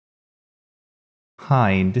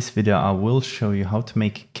Hi, in this video I will show you how to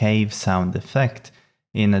make a cave sound effect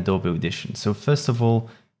in Adobe Audition. So first of all,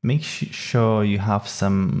 make sure you have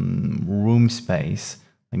some room space,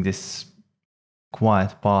 like this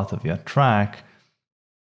quiet part of your track,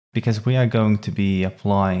 because we are going to be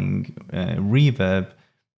applying reverb,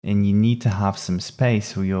 and you need to have some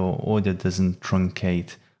space so your audio doesn't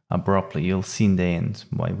truncate abruptly. You'll see in the end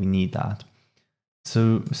why we need that.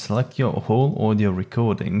 So select your whole audio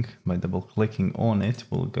recording by double clicking on it.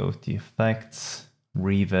 We'll go to Effects,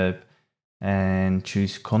 Reverb, and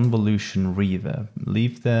choose Convolution Reverb.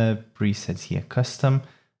 Leave the presets here custom,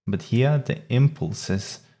 but here the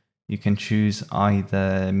impulses, you can choose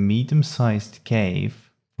either medium-sized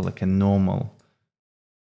cave or like a normal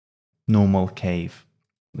cave.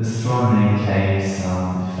 Let's try a cave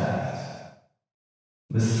sound effect.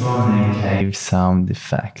 Let's try a cave sound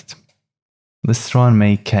effect. Let's try and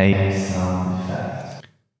make cave sound effect.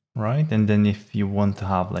 Right, and then if you want to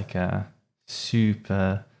have like a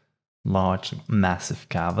super large, massive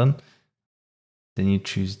cavern, then you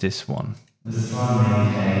choose this one. Let's try and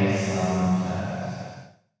make cave sound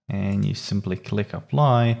effect. And you simply click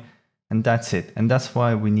apply, and that's it. And that's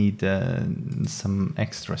why we need some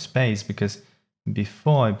extra space, because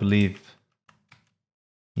before, I believe,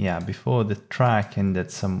 before the track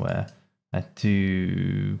ended somewhere at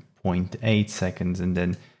 2.8 seconds, and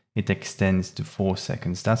then it extends to 4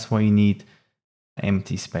 seconds. That's why you need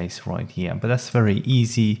empty space right here. But that's very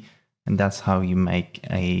easy, and that's how you make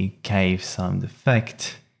a cave sound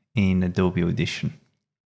effect in Adobe Audition.